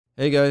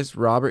Hey guys,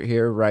 Robert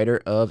here,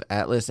 writer of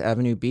Atlas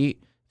Avenue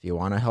Beat. If you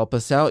want to help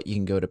us out, you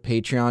can go to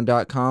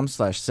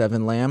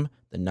patreon.com/7lamb,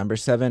 the number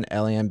 7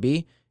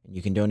 LAMB, and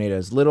you can donate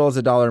as little as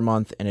 $1 a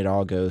month, and it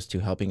all goes to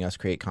helping us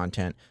create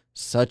content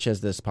such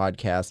as this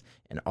podcast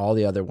and all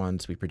the other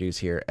ones we produce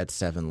here at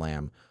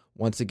 7lamb.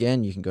 Once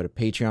again, you can go to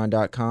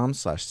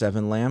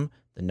patreon.com/7lamb,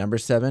 the number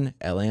 7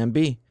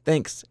 LAMB.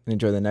 Thanks, and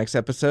enjoy the next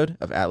episode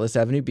of Atlas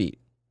Avenue Beat.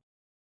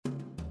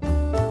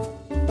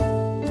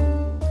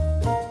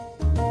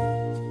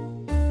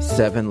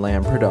 Seven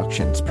Lamb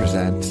Productions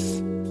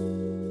presents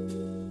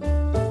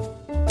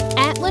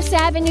Atlas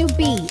Avenue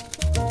Beat.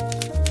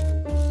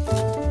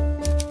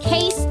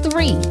 Case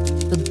 3,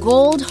 The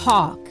Gold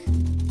Hawk.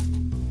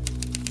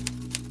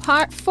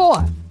 Part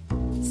 4,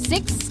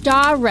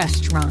 6-Star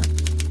Restaurant.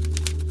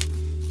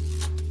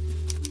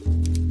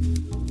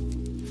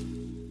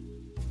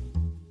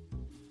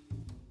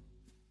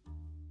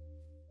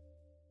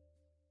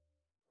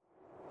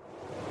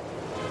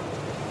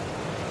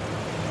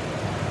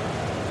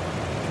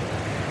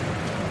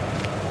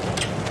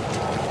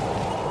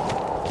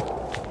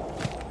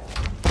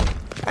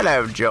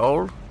 Hello,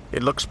 Joel.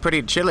 It looks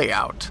pretty chilly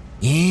out.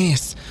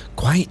 Yes,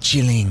 quite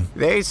chilling.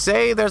 They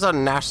say there's a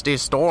nasty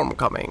storm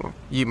coming.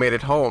 You made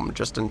it home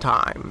just in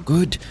time.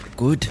 Good.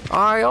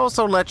 I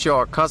also let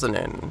your cousin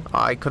in.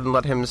 I couldn't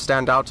let him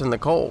stand out in the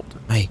cold.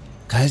 My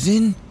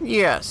cousin?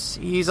 Yes,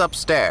 he's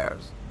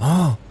upstairs.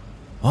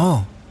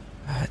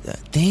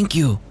 Thank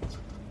you.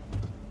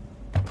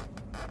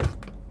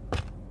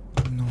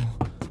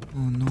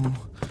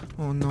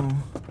 Oh no.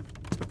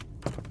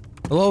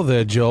 Hello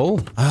there,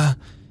 Joel.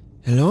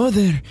 Hello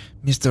there,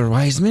 Mr.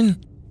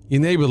 Wiseman. Your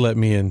neighbor let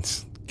me in.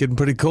 It's getting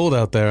pretty cold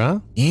out there,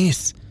 huh?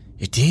 Yes,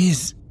 it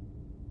is.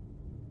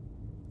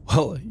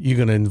 Well, you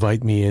gonna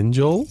invite me in,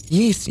 Joel?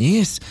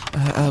 Yes,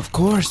 of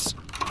course.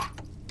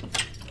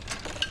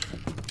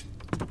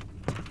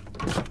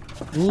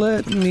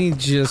 Let me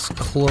just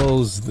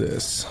close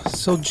this.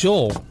 So,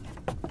 Joel,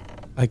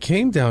 I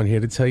came down here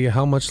to tell you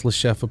how much Le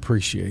Chef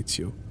appreciates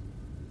you.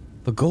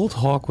 The Gold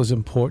Hawk was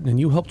important and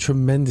you helped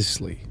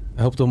tremendously.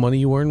 I hope the money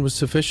you earned was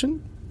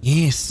sufficient?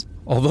 Yes.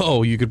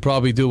 Although, you could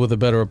probably do with a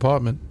better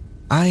apartment.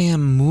 I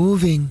am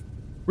moving.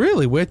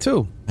 Really? Where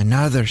to?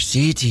 Another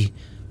city,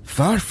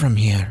 far from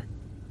here.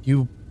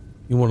 You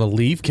want to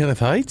leave Kenneth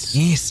Heights?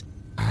 Yes,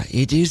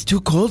 it is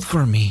too cold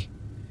for me.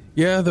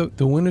 Yeah,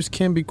 the winters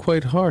can be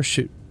quite harsh.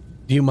 Do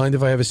you mind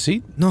if I have a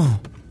seat? No.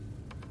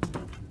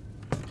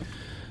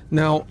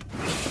 Now,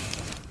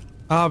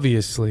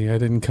 obviously, I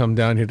didn't come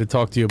down here to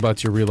talk to you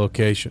about your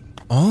relocation.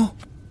 Oh?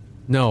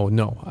 No.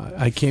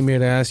 I came here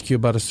to ask you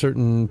about a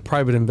certain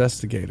private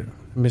investigator,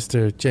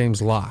 Mr.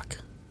 James Locke.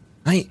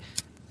 I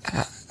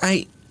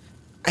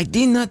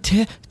did not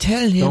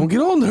tell him. Don't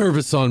get all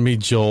nervous on me,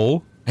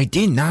 Joel. I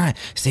did not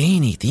say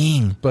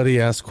anything. But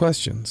he asked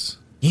questions.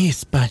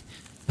 Yes, but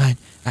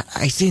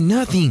I said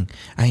nothing.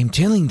 I am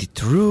telling the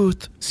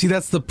truth. See,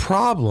 that's the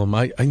problem.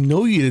 I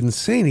know you didn't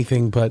say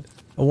anything, but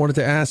I wanted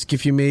to ask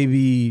if you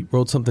maybe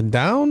wrote something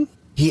down?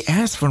 He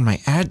asked for my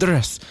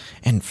address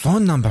and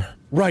phone number.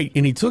 Right,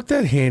 and he took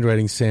that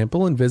handwriting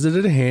sample and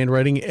visited a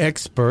handwriting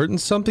expert, and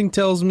something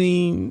tells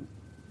me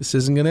this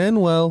isn't going to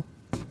end well.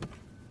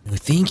 You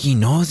think he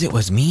knows it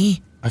was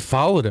me? I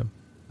followed him.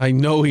 I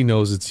know he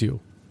knows it's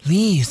you.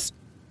 Please.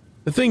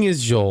 The thing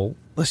is, Joel,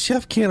 the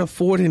chef can't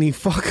afford any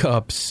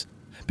fuck-ups.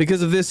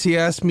 Because of this, he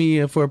asked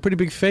me for a pretty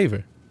big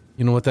favor.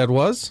 You know what that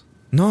was?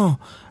 No,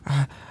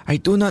 I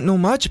do not know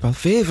much about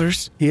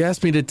favors. He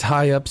asked me to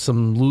tie up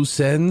some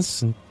loose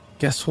ends, and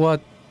guess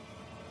what?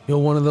 You're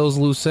one of those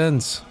loose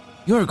ends.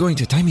 You are going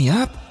to tie me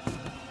up?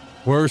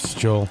 Worse,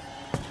 Joel.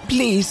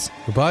 Please.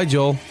 Goodbye,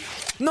 Joel.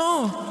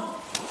 No!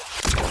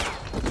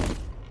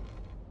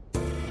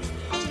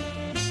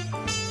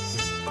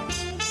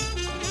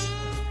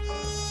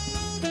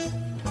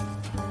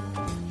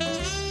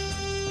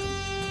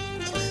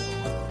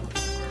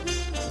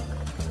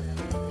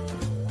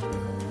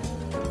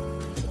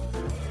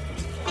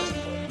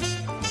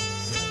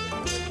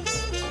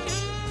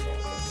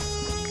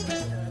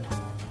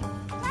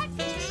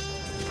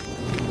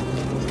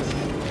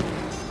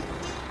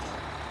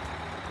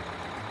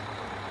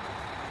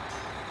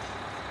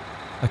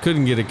 I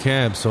couldn't get a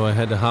cab, so I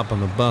had to hop on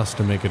the bus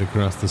to make it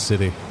across the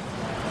city.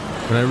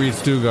 When I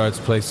reached Dugard's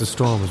place, a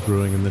storm was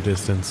brewing in the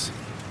distance.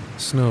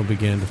 Snow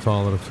began to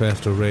fall at a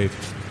faster rate.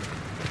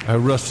 I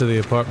rushed to the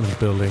apartment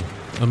building.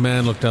 A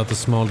man looked out the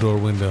small door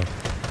window.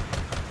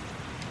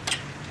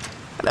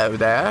 Hello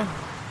there.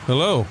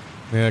 Hello.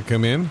 May I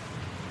come in?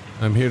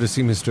 I'm here to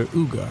see Mr.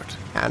 Ugart.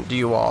 And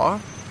you are?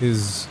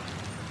 His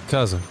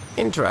cousin.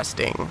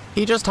 Interesting.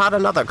 He just had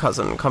another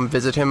cousin come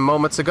visit him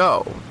moments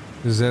ago.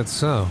 Is that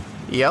so?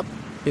 Yep.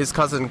 His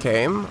cousin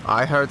came.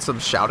 I heard some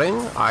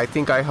shouting. I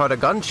think I heard a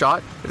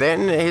gunshot.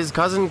 Then his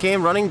cousin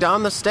came running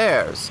down the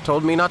stairs,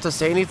 told me not to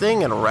say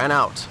anything, and ran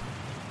out.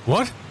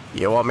 What?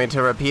 You want me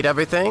to repeat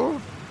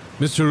everything?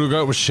 Mr.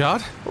 Ugart was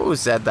shot? Who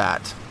said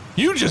that?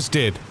 You just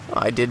did.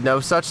 I did no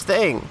such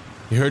thing.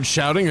 You heard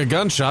shouting, a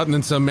gunshot, and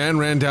then some man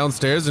ran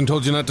downstairs and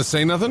told you not to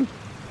say nothing?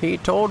 He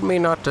told me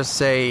not to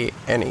say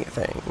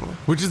anything.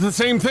 Which is the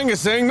same thing as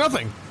saying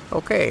nothing.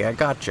 Okay, I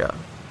gotcha.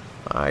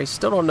 I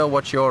still don't know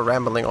what you're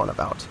rambling on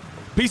about.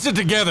 Piece it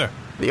together.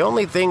 The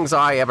only things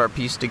I ever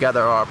piece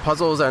together are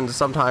puzzles and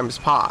sometimes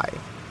pie.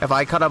 If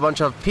I cut a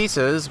bunch of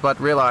pieces but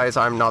realize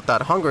I'm not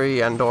that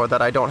hungry or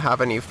that I don't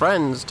have any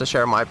friends to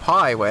share my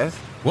pie with...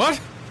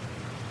 What?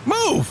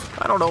 Move!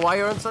 I don't know why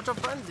you're in such a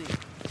frenzy.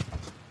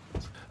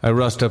 I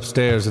rushed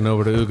upstairs and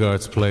over to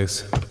Ugart's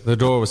place. The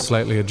door was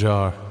slightly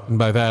ajar, and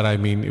by that I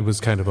mean it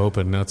was kind of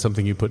open, not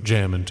something you put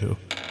jam into.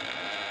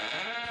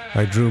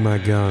 I drew my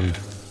gun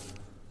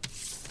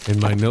in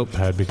my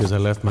notepad because I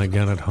left my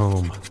gun at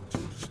home.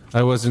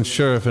 I wasn't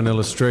sure if an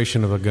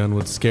illustration of a gun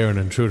would scare an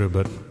intruder,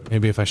 but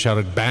maybe if I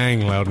shouted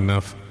bang loud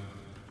enough.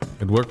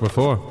 It worked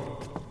before.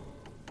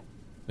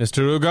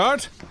 Mr.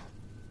 Ugart?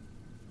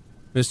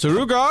 Mr.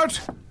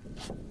 Ugart?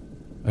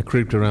 I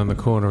creeped around the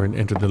corner and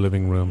entered the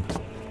living room.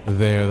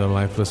 There, the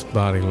lifeless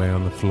body lay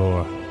on the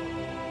floor.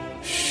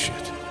 Shit.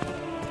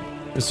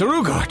 Mr.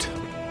 Ugart!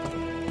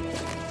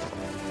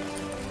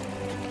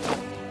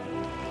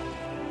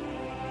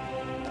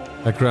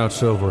 I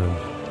crouched over him.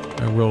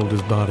 I rolled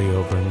his body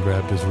over and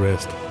grabbed his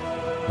wrist.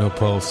 No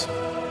pulse.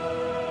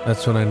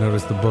 That's when I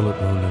noticed the bullet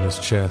wound in his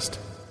chest.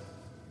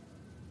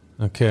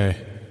 Okay.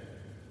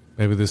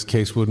 Maybe this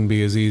case wouldn't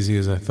be as easy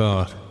as I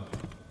thought.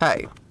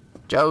 Hey,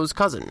 Joe's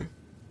cousin.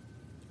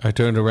 I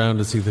turned around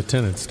to see the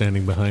tenant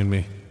standing behind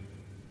me.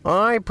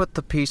 I put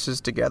the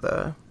pieces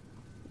together,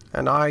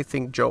 and I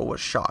think Joe was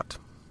shot.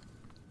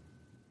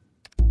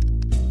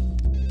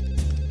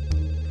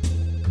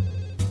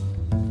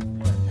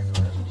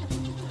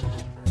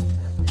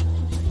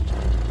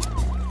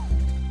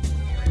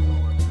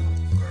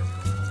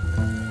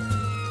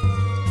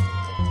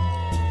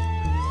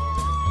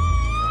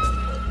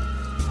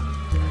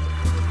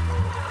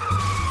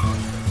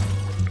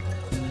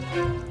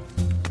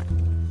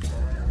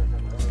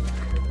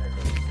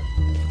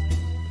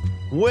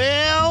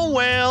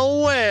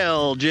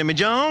 Well, Jimmy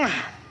John.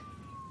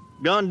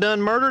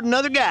 Done murdered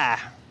another guy.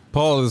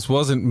 Paul, this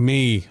wasn't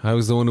me. I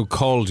was the one who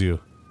called you.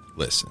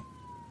 Listen,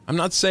 I'm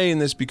not saying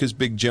this because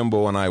Big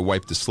Jimbo and I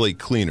wiped the slate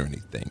clean or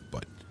anything,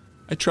 but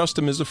I trust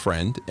him as a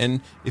friend,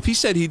 and if he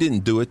said he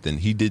didn't do it, then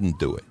he didn't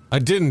do it. I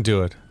didn't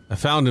do it. I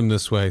found him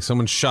this way.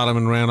 Someone shot him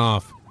and ran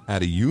off. How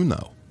do you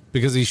know?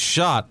 Because he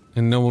shot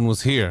and no one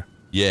was here.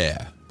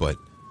 Yeah, but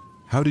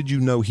how did you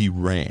know he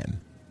ran?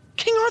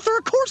 King Arthur,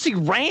 of course he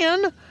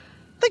ran.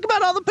 Think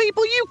about all the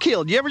people you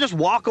killed. You ever just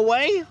walk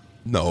away?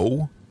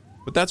 No,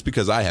 but that's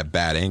because I have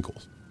bad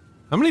ankles.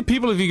 How many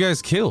people have you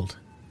guys killed?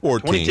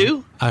 14.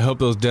 22? I hope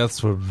those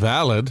deaths were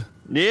valid.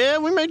 Yeah,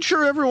 we made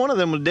sure every one of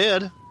them was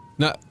dead.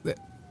 No,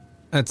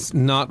 that's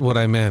not what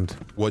I meant.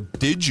 What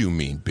did you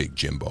mean, Big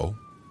Jimbo?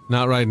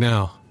 Not right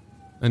now.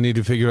 I need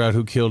to figure out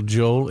who killed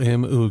Joel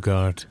M.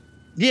 Ugart.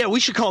 Yeah,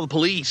 we should call the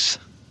police.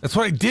 That's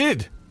what I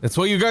did. That's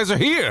why you guys are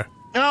here.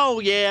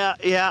 Oh, yeah,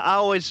 I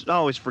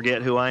always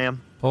forget who I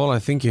am. Paul, I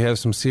think you have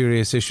some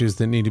serious issues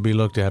that need to be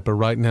looked at, but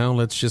right now,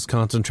 let's just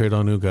concentrate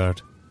on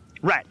Ugart.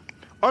 Right.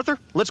 Arthur,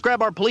 let's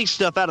grab our police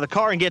stuff out of the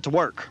car and get to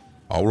work.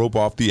 I'll rope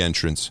off the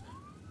entrance.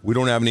 We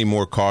don't have any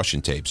more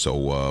caution tape, so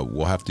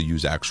we'll have to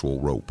use actual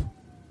rope.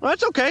 Well,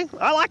 that's okay.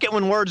 I like it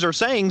when words or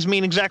sayings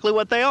mean exactly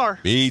what they are.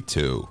 Me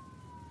too.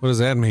 What does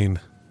that mean?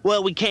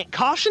 Well, we can't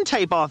caution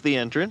tape off the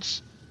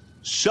entrance,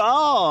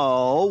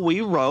 so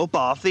we rope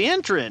off the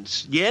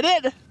entrance. Get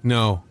it?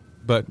 No,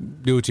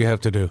 but do what you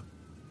have to do.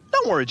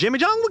 Don't worry, Jimmy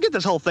John. We'll get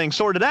this whole thing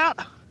sorted out.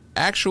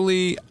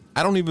 Actually,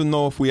 I don't even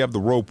know if we have the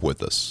rope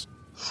with us.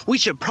 We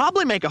should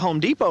probably make a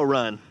Home Depot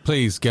run.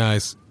 Please,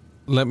 guys,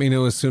 let me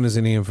know as soon as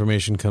any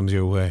information comes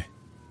your way.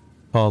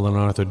 Paul and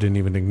Arthur didn't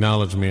even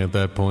acknowledge me at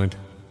that point.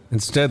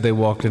 Instead, they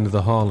walked into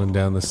the hall and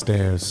down the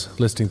stairs,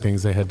 listing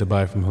things they had to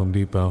buy from Home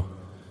Depot.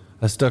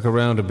 I stuck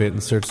around a bit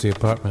and searched the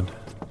apartment.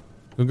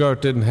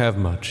 Ugart didn't have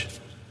much.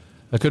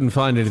 I couldn't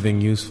find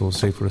anything useful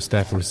save for a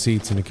stack of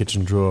receipts in a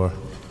kitchen drawer.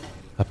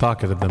 I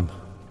pocketed them.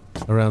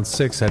 Around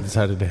 6, I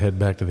decided to head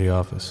back to the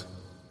office.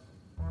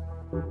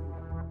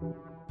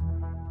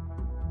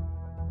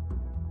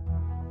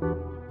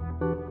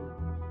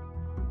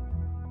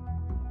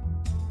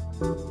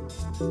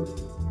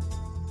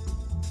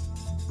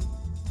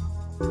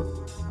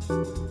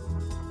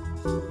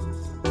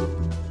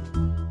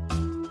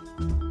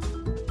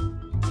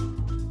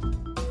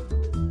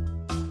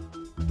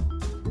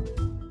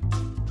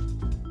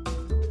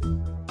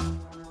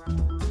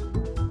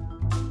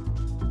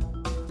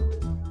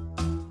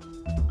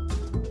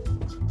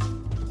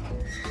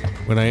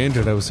 When I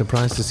entered, I was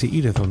surprised to see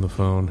Edith on the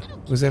phone.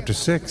 It was after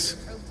 6.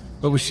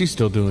 What was she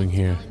still doing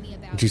here?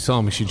 When she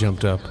saw me, she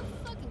jumped up.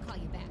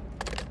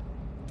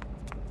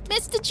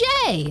 Mr.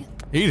 J!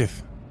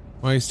 Edith,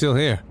 why are you still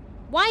here?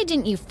 Why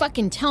didn't you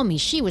fucking tell me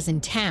she was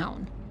in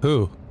town?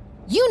 Who?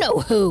 You know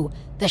who!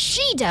 The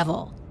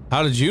she-devil!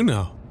 How did you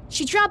know?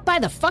 She dropped by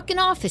the fucking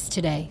office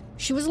today.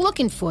 She was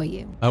looking for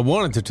you. I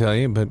wanted to tell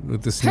you, but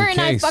with this new Her and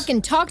case... I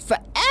fucking talked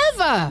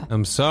forever!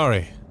 I'm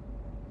sorry.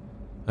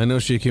 I know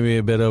she can be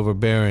a bit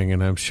overbearing,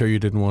 and I'm sure you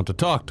didn't want to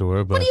talk to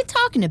her, but... What are you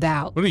talking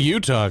about? What are you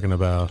talking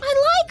about?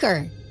 I like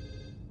her.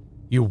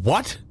 You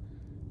what?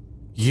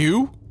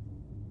 You?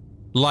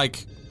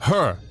 Like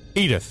her,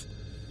 Edith.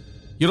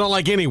 You don't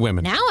like any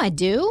women. Now I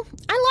do.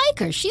 I like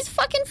her. She's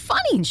fucking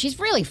funny and she's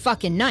really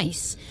fucking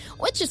nice.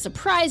 Which is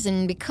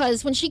surprising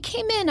because when she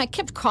came in, I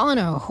kept calling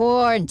her a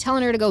whore and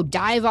telling her to go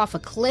dive off a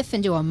cliff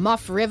into a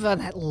muff river,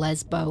 that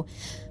lesbo.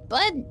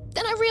 But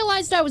then I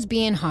realized I was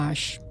being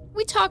harsh.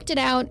 We talked it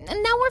out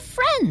and now we're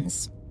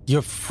friends.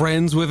 You're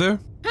friends with her?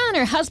 Her and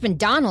her husband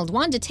Donald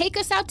wanted to take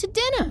us out to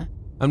dinner.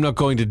 I'm not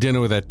going to dinner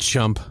with that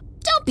chump.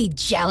 Don't be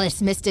jealous,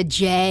 Mr.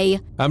 J.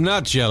 I'm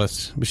not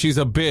jealous, but she's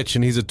a bitch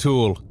and he's a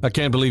tool. I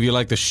can't believe you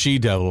like the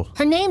she-devil.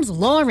 Her name's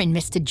Lauren,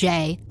 Mr.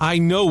 J. I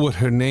know what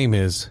her name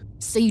is.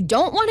 So you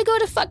don't want to go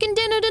to fucking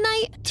dinner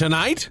tonight?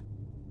 Tonight?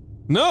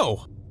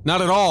 No,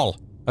 not at all.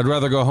 I'd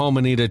rather go home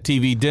and eat a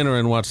TV dinner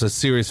and watch the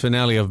series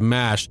finale of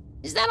MASH.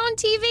 Is that on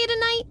TV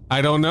tonight?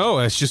 I don't know,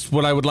 it's just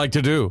what I would like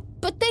to do.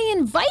 But they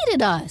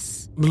invited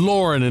us.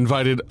 Lauren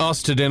invited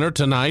us to dinner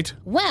tonight.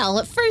 Well,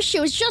 at first she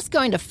was just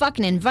going to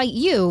fucking invite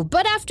you,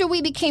 but after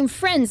we became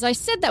friends, I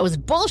said that was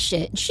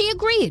bullshit, and she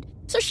agreed.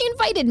 So she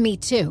invited me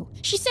too.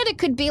 She said it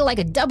could be like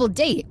a double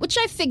date, which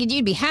I figured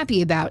you'd be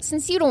happy about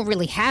since you don't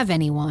really have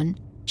anyone.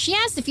 She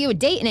asked if you were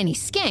dating any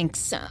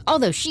skanks,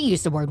 although she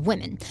used the word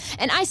women,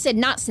 and I said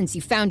not since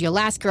you found your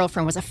last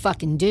girlfriend was a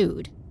fucking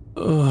dude.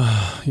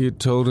 You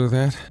told her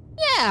that?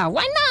 Yeah,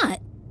 why not?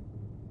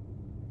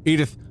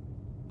 Edith,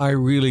 I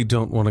really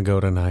don't want to go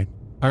tonight.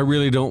 I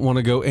really don't want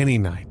to go any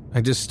night.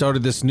 I just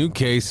started this new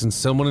case and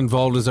someone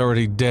involved is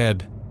already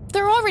dead. If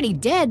they're already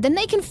dead, then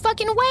they can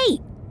fucking wait.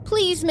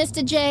 Please,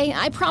 Mr. J,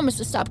 I promise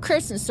to stop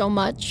cursing so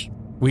much.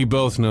 We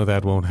both know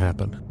that won't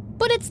happen.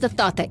 But it's the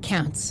thought that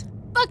counts.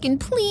 Fucking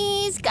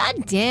please,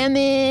 god damn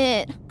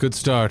it. Good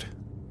start.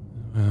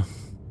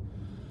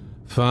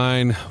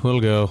 Fine,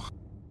 we'll go.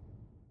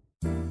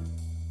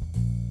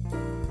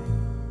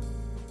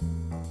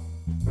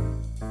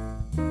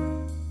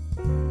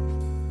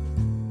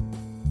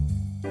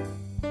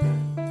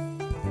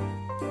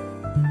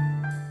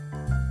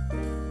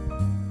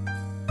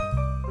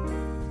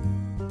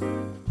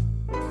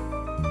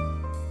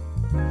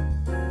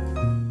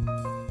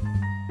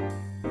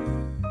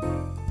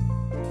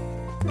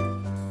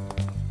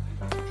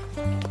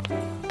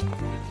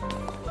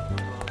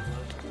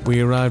 We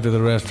arrived at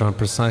the restaurant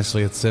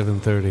precisely at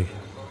 7:30.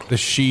 The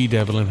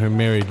she-devil and her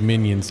married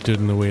minion stood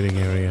in the waiting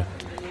area.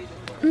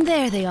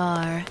 There they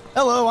are.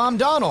 Hello, I'm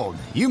Donald.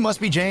 You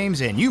must be James,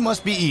 and you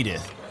must be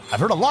Edith. I've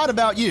heard a lot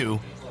about you.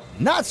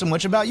 Not so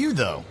much about you,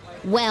 though.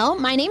 Well,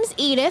 my name's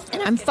Edith,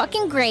 and I'm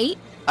fucking great.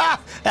 Ah,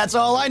 that's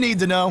all I need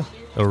to know.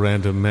 A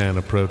random man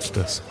approached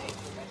us.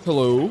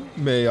 Hello,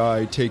 may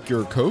I take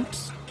your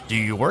coats? Do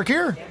you work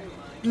here?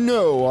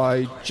 No,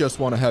 I just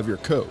want to have your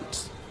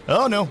coats.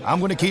 Oh, no, I'm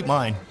going to keep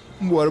mine.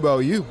 What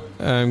about you?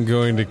 I'm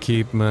going to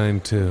keep mine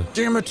too.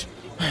 Damn it.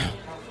 I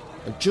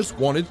just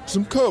wanted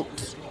some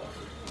coats.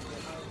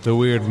 The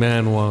weird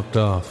man walked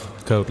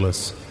off,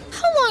 coatless.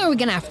 How long are we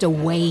gonna have to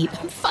wait?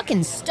 I'm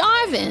fucking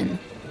starving.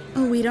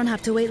 We don't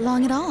have to wait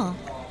long at all.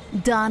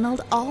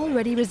 Donald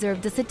already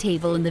reserved us a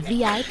table in the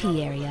VIP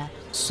area.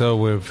 So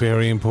we're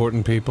very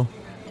important people?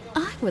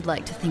 I would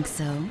like to think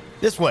so.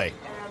 This way.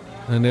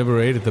 I never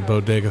ate at the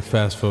Bodega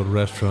fast food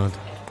restaurant.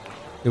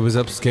 It was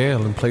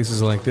upscale and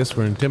places like this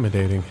were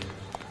intimidating.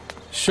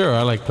 Sure,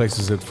 I like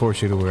places that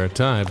force you to wear a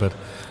tie, but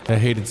I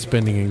hated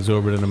spending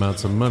exorbitant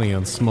amounts of money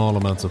on small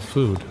amounts of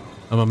food.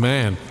 I'm a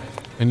man.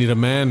 I need a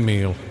man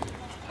meal.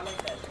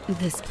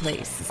 This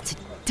place is to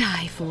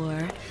die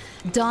for.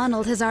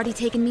 Donald has already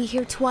taken me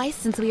here twice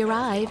since we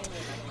arrived.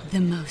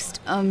 The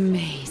most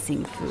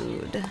amazing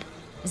food.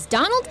 Is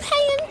Donald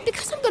paying?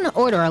 Because I'm gonna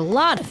order a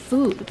lot of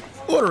food.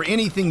 Order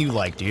anything you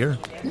like, dear.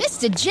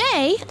 Mr. J,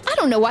 I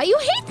don't know why you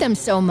hate them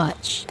so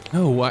much.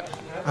 No,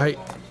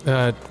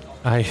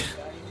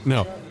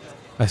 No.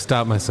 I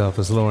stopped myself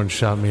as Lauren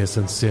shot me a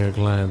sincere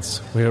glance.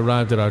 We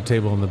arrived at our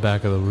table in the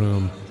back of the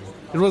room.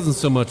 It wasn't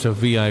so much a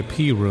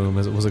VIP room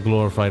as it was a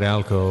glorified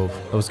alcove.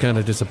 I was kind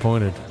of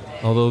disappointed.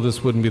 Although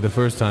this wouldn't be the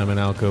first time an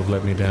alcove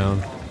let me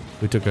down.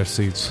 We took our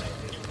seats.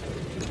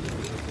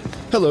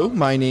 Hello,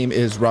 my name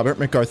is Robert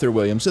MacArthur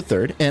Williams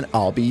III, and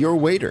I'll be your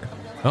waiter.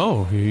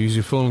 Oh, you use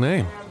your full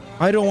name.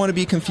 I don't want to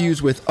be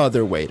confused with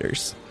other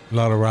waiters. A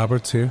lot of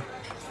Roberts here?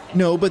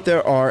 No, but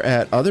there are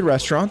at other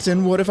restaurants,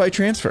 and what if I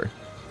transfer?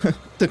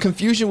 The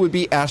confusion would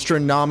be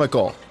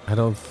astronomical. I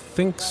don't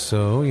think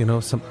so. You know,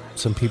 some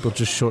people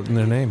just shorten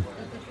their name.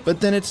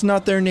 But then it's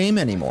not their name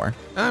anymore.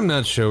 I'm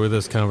not sure where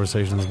this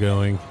conversation's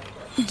going.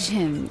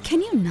 Jim,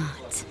 can you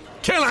not?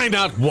 Can I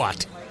not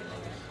what?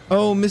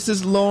 Oh,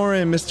 Mrs.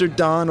 Lauren, Mr.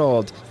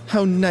 Donald.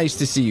 How nice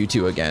to see you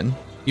two again.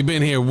 You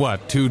been here,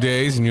 what, 2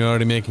 days and you're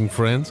already making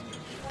friends?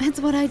 That's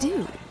what I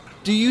do.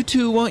 Do you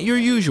two want your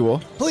usual?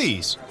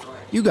 Please.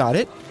 You got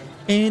it.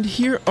 And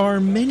here are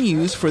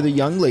menus for the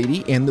young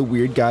lady and the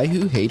weird guy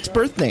who hates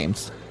birth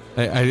names.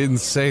 I didn't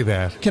say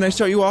that. Can I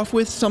start you off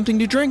with something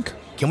to drink?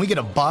 Can we get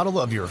a bottle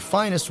of your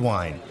finest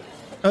wine?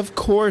 Of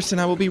course, and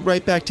I will be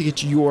right back to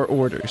get your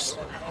orders.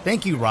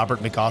 Thank you,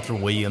 Robert MacArthur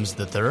Williams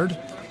III.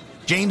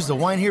 James, the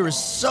wine here is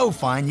so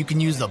fine you can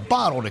use the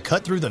bottle to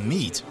cut through the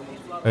meat.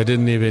 I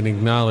didn't even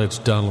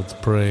acknowledge Donald's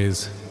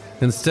praise.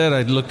 Instead,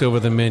 I looked over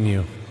the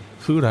menu.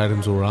 Food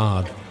items were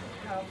odd.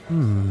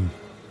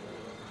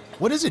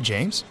 What is it,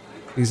 James?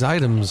 These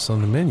items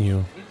on the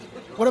menu.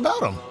 What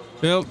about them?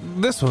 Well,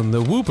 this one,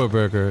 the Whooper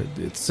Burger.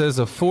 It says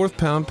a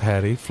 4th-pound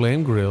patty,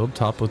 flame grilled,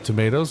 topped with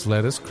tomatoes,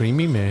 lettuce,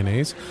 creamy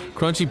mayonnaise,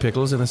 crunchy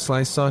pickles, and a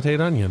sliced sautéed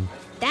onion.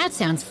 That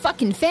sounds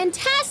fucking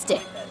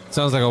fantastic.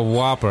 Sounds like a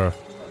Whopper.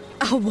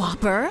 A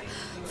Whopper?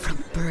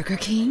 From Burger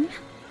King?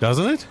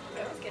 Doesn't it?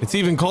 It's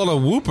even called a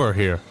Whooper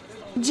here.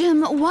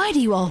 Jim, why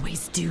do you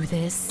always do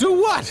this? Do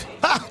what?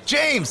 Ha!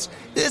 James,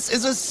 this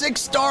is a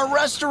 6-star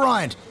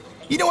restaurant.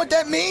 You know what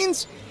that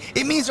means?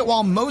 It means that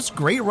while most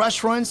great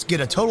restaurants get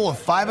a total of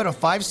 5 out of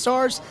 5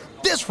 stars,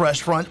 this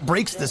restaurant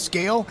breaks the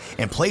scale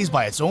and plays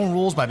by its own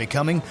rules by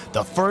becoming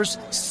the first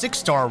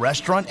 6-star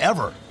restaurant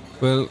ever.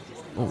 Well,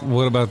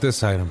 what about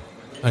this item?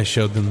 I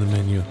showed them the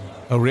menu.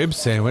 A rib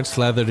sandwich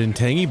slathered in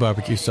tangy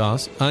barbecue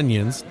sauce,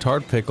 onions,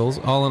 tart pickles,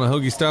 all on a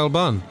hoagie-style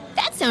bun.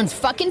 That sounds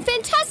fucking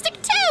fantastic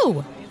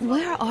too.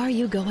 Where are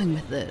you going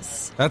with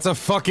this? That's a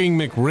fucking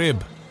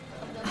McRib.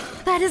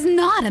 That is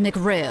not a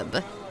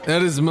McRib.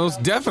 That is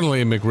most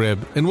definitely a McRib.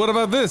 And what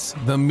about this?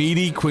 The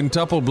meaty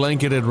quintuple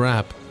blanketed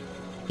wrap.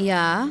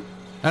 Yeah?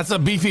 That's a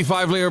beefy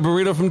 5-layer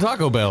burrito from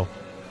Taco Bell.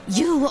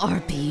 You are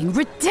being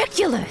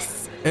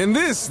ridiculous. And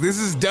this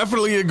is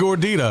definitely a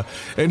gordita.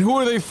 And who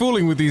are they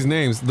fooling with these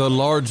names? The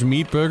large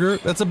meat burger?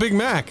 That's a Big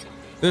Mac.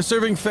 They're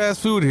serving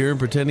fast food here and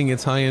pretending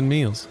it's high-end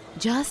meals.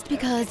 Just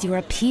because you're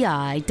a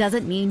PI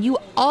doesn't mean you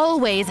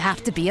always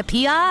have to be a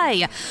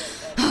PI.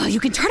 You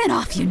can turn it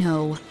off, you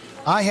know.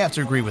 I have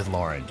to agree with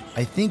Lauren.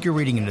 I think you're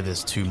reading into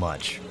this too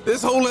much.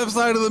 This whole left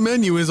side of the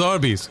menu is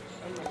Arby's.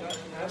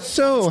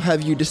 So,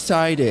 have you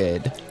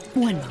decided?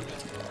 One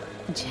moment.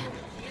 Jim,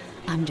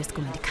 I'm just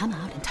going to come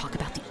out and talk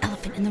about the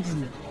elephant in the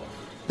room.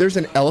 There's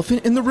an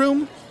elephant in the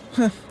room?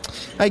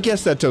 I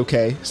guess that's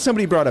okay.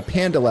 Somebody brought a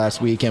panda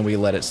last week and we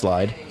let it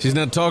slide. She's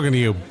not talking to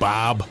you,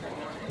 Bob.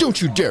 Don't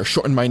you dare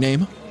shorten my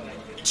name.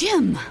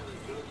 Jim,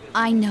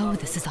 I know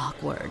this is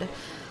awkward.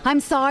 I'm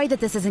sorry that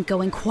this isn't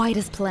going quite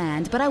as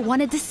planned, but I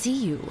wanted to see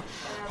you.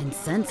 And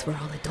since we're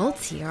all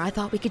adults here, I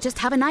thought we could just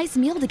have a nice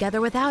meal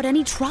together without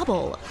any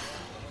trouble.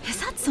 Is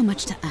that so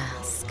much to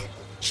ask?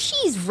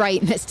 She's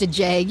right, Mr.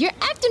 J. You're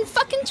acting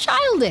fucking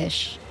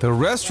childish. The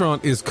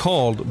restaurant is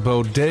called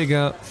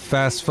Bodega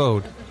Fast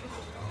Food.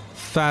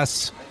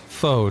 Fast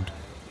food.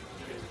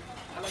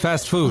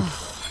 Fast food.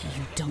 Oh,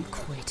 you don't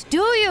quit,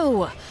 do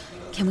you?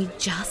 Can we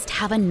just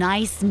have a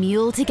nice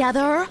meal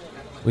together?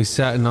 We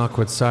sat in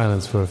awkward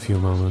silence for a few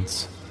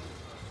moments.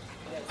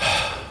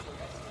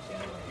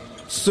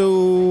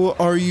 So,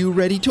 are you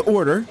ready to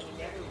order?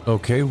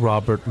 Okay,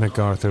 Robert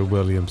MacArthur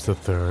Williams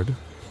III.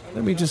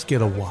 Let me just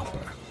get a Whopper.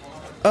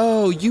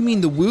 Oh, you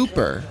mean the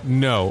Whooper.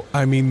 No,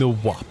 I mean the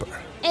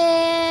Whopper.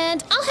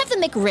 And I'll have the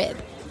McRib.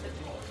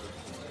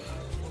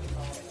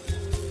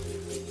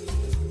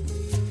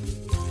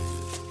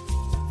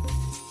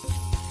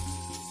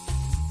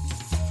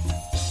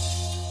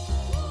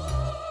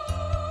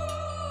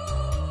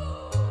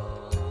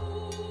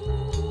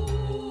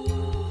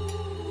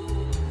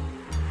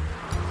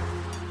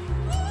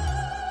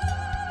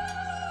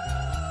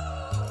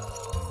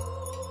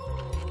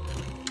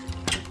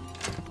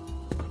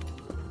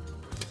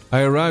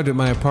 I arrived at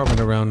my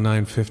apartment around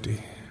 9:50.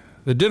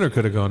 The dinner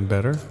could have gone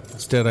better.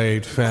 Instead, I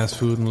ate fast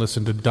food and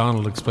listened to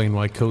Donald explain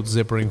why coat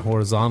zippering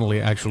horizontally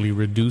actually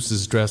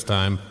reduces dress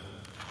time.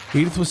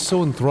 Edith was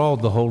so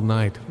enthralled the whole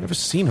night. I've never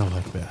seen her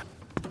like that.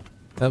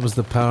 That was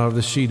the power of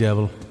the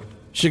she-devil.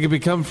 She could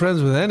become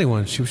friends with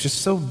anyone. She was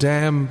just so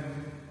damn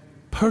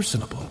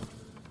personable.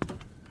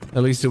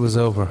 At least it was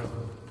over.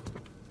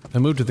 I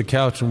moved to the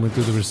couch and went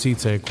through the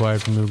receipts I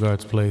acquired from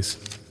Ugart's place.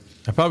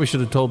 I probably should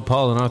have told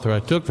Paul and Arthur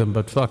I took them,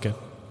 but fuck it.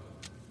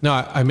 No,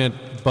 I meant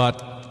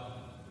but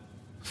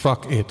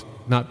fuck it,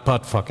 not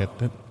but fuck it.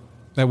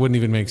 That wouldn't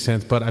even make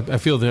sense, but I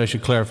feel that I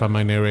should clarify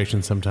my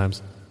narration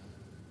sometimes.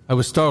 I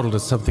was startled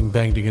as something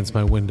banged against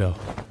my window.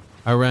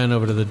 I ran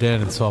over to the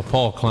den and saw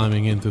Paul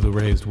climbing in through the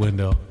raised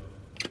window.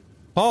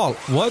 Paul,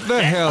 what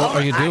the hell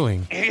are you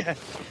doing?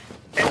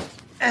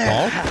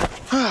 Paul?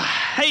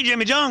 Hey,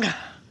 Jimmy Jung.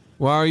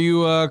 Why are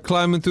you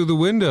climbing through the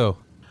window?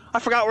 I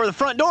forgot where the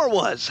front door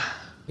was.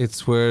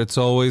 It's where it's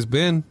always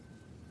been.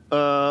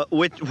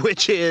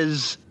 Which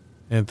is...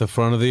 At the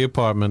front of the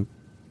apartment.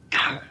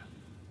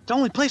 The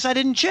only place I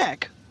didn't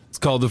check. It's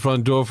called the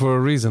front door for a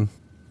reason.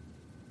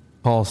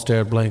 Paul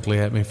stared blankly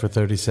at me for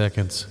 30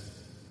 seconds.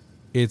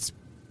 It's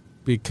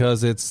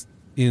because it's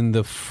in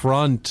the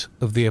front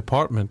of the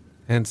apartment,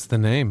 hence the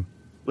name.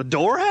 The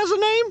door has a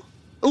name?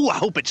 Ooh, I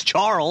hope it's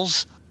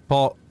Charles.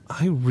 Paul,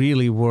 I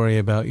really worry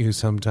about you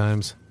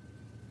sometimes.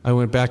 I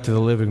went back to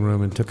the living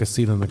room and took a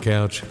seat on the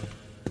couch.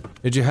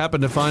 Did you happen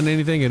to find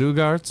anything at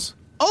Ugart's?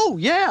 Oh,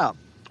 yeah.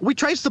 We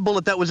traced the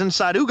bullet that was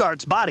inside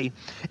Ugart's body.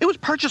 It was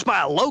purchased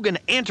by a Logan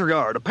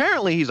Antergard.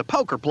 Apparently, he's a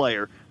poker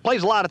player.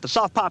 Plays a lot at the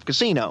Soft Pop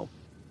Casino.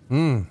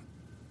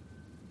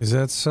 Is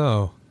that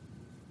so?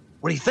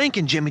 What are you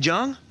thinking, Jimmy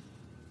Jung?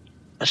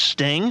 A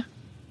sting?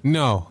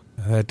 No,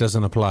 that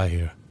doesn't apply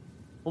here.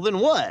 Well, then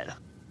what?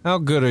 How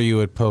good are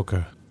you at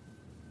poker?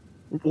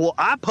 Well,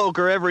 I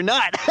poker every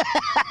night.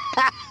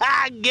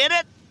 Get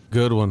it?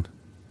 Good one.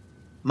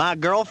 My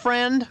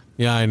girlfriend?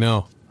 Yeah, I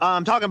know.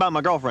 I'm talking about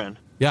my girlfriend.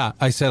 Yeah,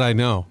 I said I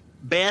know.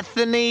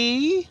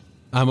 Bethany?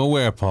 I'm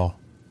aware, Paul.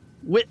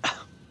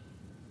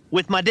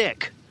 With my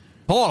dick.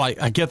 Paul,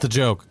 I get the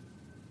joke.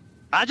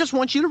 I just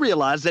want you to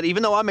realize that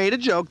even though I made a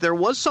joke, there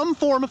was some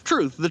form of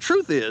truth. The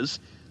truth is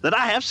that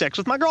I have sex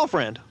with my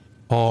girlfriend.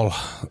 Paul,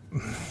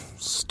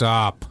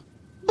 stop.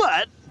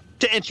 But,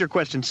 to answer your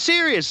question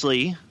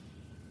seriously,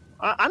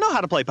 I know how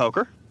to play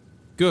poker.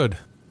 Good.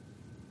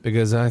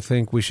 Because I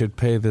think we should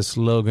pay this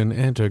Logan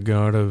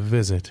Entergard a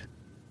visit.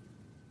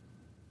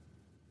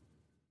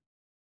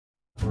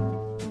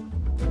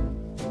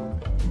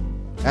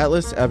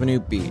 Atlas Avenue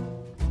Beat.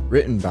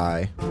 Written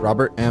by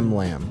Robert M.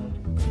 Lamb.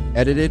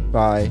 Edited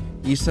by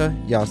Issa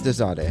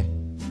Yazdazadeh.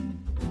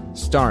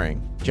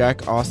 Starring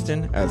Jack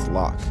Austin as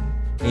Locke,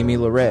 Amy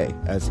LeRae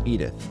as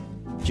Edith,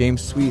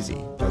 James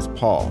Sweezy as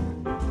Paul,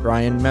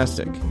 Brian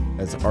Messick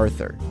as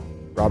Arthur,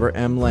 Robert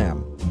M.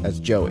 Lamb as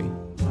Joey,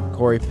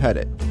 Corey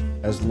Pettit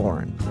as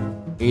Lauren,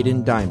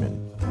 Aidan Diamond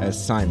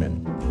as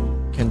Simon,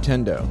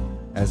 Contendo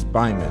as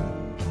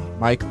Byman,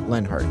 Mike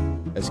Lenhart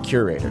as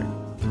Curator,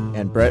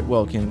 and Brett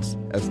Wilkins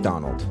as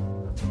Donald.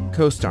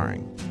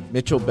 Co-starring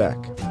Mitchell Beck,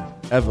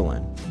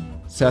 Evelyn,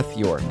 Seth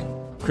York,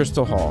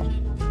 Crystal Hall,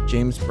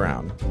 James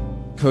Brown,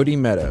 Cody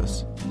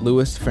Meadows,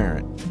 Louis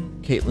Farrant,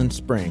 Caitlin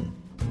Spring,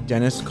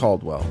 Dennis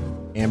Caldwell,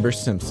 Amber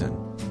Simpson,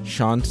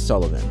 Sean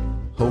Sullivan,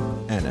 Hope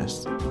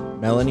Ennis,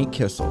 Melanie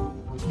Kissel,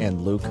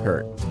 and Luke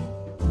Hurt.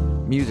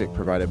 Music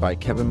provided by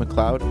Kevin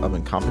MacLeod of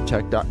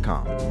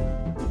Incompetech.com.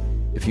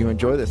 If you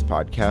enjoy this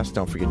podcast,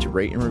 don't forget to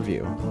rate and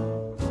review.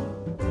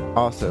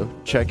 Also,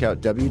 check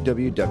out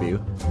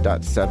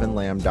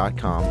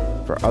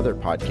www.7lamb.com for other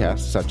podcasts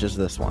such as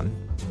this one.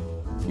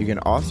 You can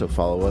also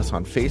follow us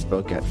on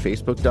Facebook at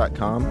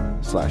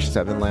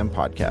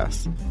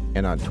facebook.com/7lambpodcasts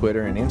and on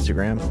Twitter and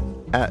Instagram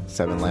at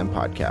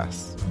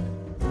 7lambpodcasts.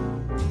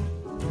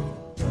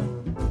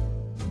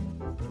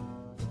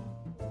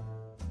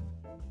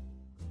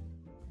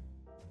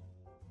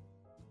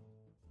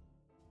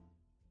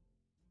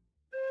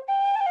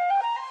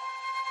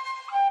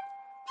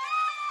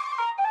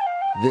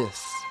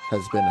 This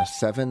has been a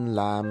 7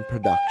 Lamb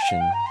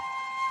production.